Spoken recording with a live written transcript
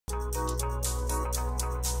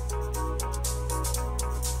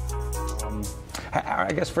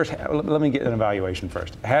I guess first, let me get an evaluation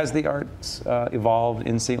first. Has the arts evolved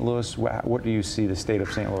in St. Louis? What do you see the state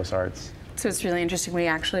of St. Louis arts? So it's really interesting. We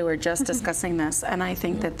actually were just discussing this, and I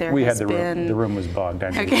think that there we has had been... the room was bugged.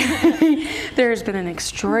 Okay. There's been an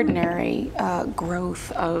extraordinary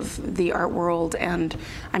growth of the art world, and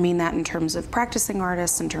I mean that in terms of practicing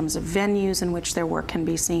artists, in terms of venues in which their work can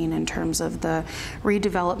be seen, in terms of the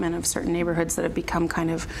redevelopment of certain neighborhoods that have become kind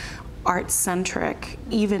of art-centric,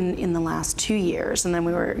 even in the last 2 years. And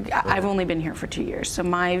then I've only been here for 2 years, so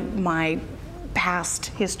my past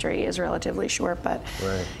history is relatively short, but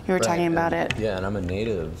you were talking about it. Yeah, and I'm a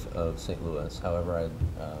native of St. Louis. However,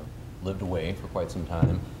 I lived away for quite some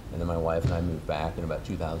time, and then my wife and I moved back in about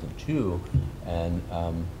 2002, and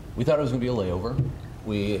we thought it was going to be a layover.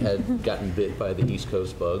 We had gotten bit by the East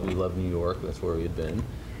Coast bug. We love New York. That's where we had been.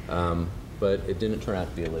 But it didn't turn out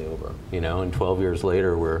to be a layover, you know, and 12 years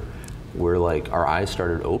later, we're like, our eyes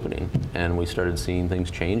started opening, and we started seeing things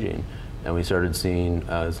changing. And we started seeing,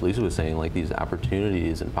 as Lisa was saying, like these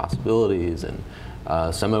opportunities and possibilities, and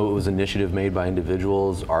some of it was initiative made by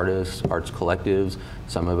individuals, artists, arts collectives.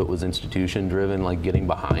 Some of it was institution driven, like getting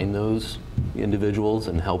behind those individuals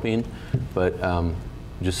and helping. But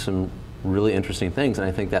just some really interesting things, and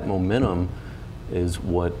I think that momentum is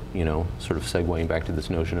what, you know, sort of segueing back to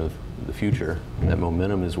this notion of the future. That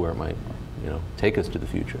momentum is where it might, you know, take us to the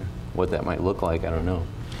future. What that might look like, I don't know.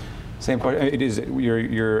 Same question. It is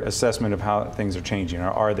your assessment of how things are changing, or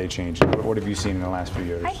are they changing? What have you seen in the last few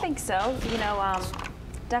years? I think so. You know,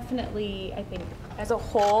 definitely, I think as a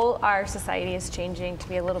whole, our society is changing to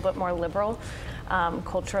be a little bit more liberal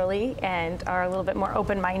culturally, and are a little bit more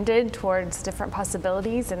open-minded towards different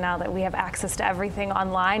possibilities. And now that we have access to everything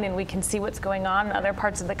online and we can see what's going on in other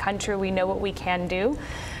parts of the country, we know what we can do.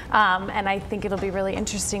 And I think it'll be really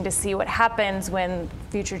interesting to see what happens when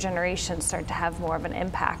future generations start to have more of an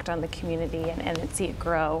impact on the community and see it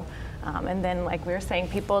grow. And then, like we were saying,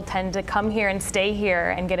 people tend to come here and stay here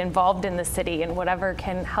and get involved in the city, and whatever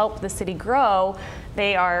can help the city grow,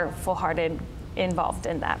 they are full-hearted involved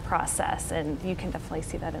in that process, and you can definitely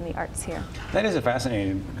see that in the arts here. That is a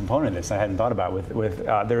fascinating component of this I hadn't thought about. With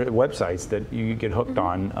there are websites that you get hooked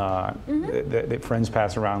on. That friends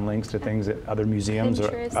pass around links to things at other museums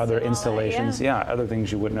Pinterest or other installations. That, yeah. Other things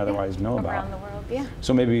you wouldn't otherwise know about. Around the world, yeah.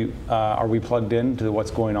 So maybe are we plugged into what's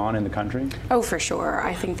going on in the country? Oh, for sure.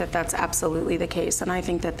 I think that that's absolutely the case, and I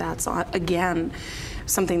think that that's again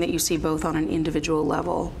something that you see both on an individual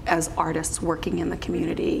level as artists working in the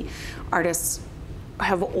community. Artists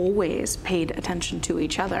have always paid attention to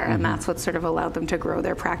each other, and that's what sort of allowed them to grow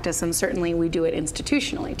their practice. And certainly we do it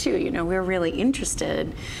institutionally too. You know, we're really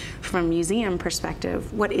interested from a museum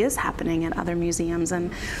perspective what is happening in other museums,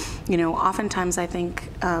 and you know, oftentimes I think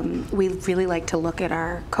we really like to look at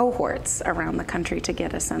our cohorts around the country to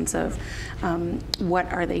get a sense of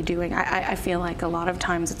what are they doing. I feel like a lot of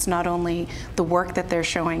times it's not only the work that they're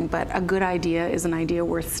showing, but a good idea is an idea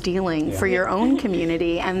worth stealing for your own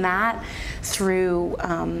community, and that through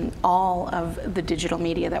all of the digital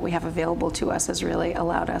media that we have available to us has really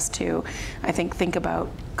allowed us to, I think about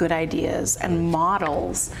good ideas and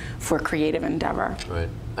models for creative endeavor. Right.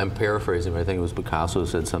 I'm paraphrasing, but I think it was Picasso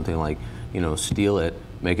said something like, you know, steal it,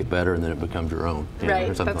 make it better, and then it becomes your own. Right,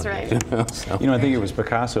 or that's like right. That, you know, so. You know, I think it was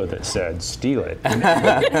Picasso that said, steal it.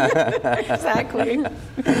 Exactly.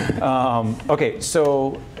 Okay,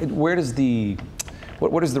 so where does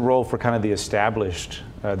what is the role for kind of the established,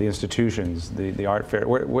 the institutions, the art fair?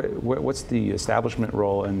 What's the establishment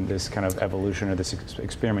role in this kind of evolution or this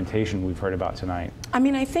experimentation we've heard about tonight? I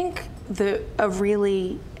mean, I think a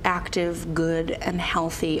really active, good, and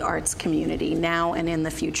healthy arts community now and in the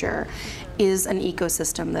future is an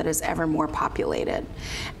ecosystem that is ever more populated.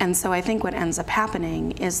 And so I think what ends up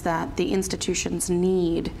happening is that the institutions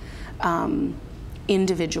need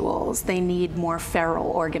individuals, they need more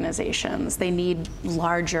feral organizations, they need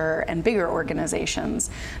larger and bigger organizations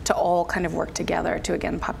to all kind of work together to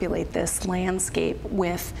again populate this landscape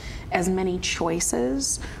with as many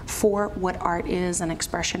choices for what art is and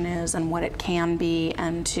expression is and what it can be,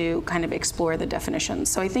 and to kind of explore the definitions.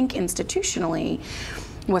 So I think institutionally,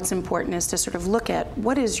 what's important is to sort of look at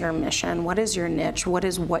what is your mission, what is your niche, what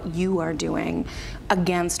is what you are doing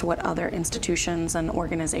against what other institutions and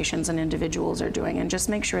organizations and individuals are doing, and just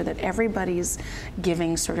make sure that everybody's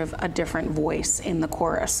giving sort of a different voice in the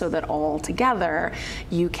chorus so that all together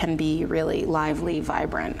you can be really lively,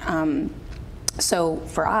 vibrant. So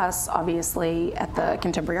for us, obviously, at the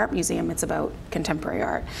Contemporary Art Museum, it's about contemporary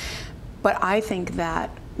art. But I think that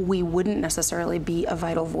we wouldn't necessarily be a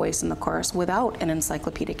vital voice in the chorus without an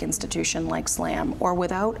encyclopedic institution like SLAM, or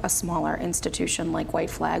without a smaller institution like White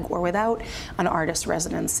Flag, or without an artist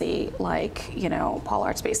residency like, you know, Paul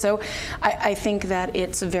Art Space. So I think that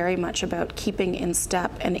it's very much about keeping in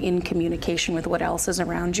step and in communication with what else is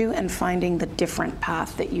around you and finding the different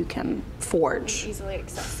path that you can forge. Easily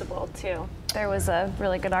accessible too. There was a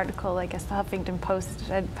really good article, I guess the Huffington Post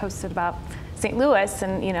had posted about St. Louis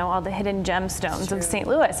and, you know, all the hidden gemstones of St.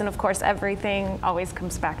 Louis. And of course, everything always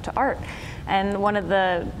comes back to art. And one of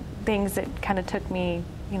the things that kind of took me,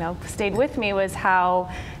 you know, stayed with me was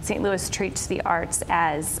how St. Louis treats the arts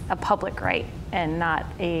as a public right and not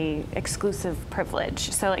a exclusive privilege.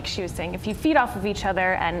 So like she was saying, if you feed off of each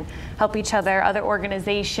other and help each other, other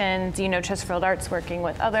organizations, you know, Chesterfield Arts working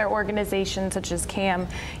with other organizations such as CAM,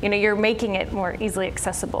 you know, you're making it more easily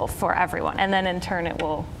accessible for everyone. And then in turn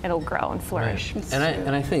it'll grow and flourish. Right.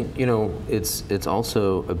 And I think, you know, it's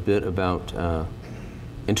also a bit about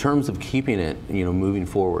in terms of keeping it, you know, moving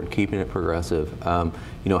forward, keeping it progressive,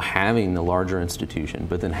 you know, having the larger institution,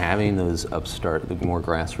 but then having those upstart, the more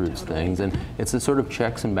grassroots things, and it's a sort of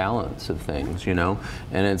checks and balance of things, you know,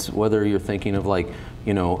 and it's whether you're thinking of like,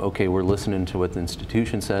 you know, okay, we're listening to what the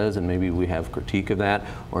institution says, and maybe we have critique of that,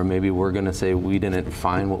 or maybe we're going to say we didn't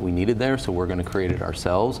find what we needed there, so we're going to create it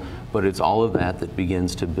ourselves. But it's all of that that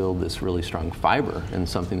begins to build this really strong fiber and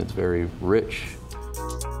something that's very rich.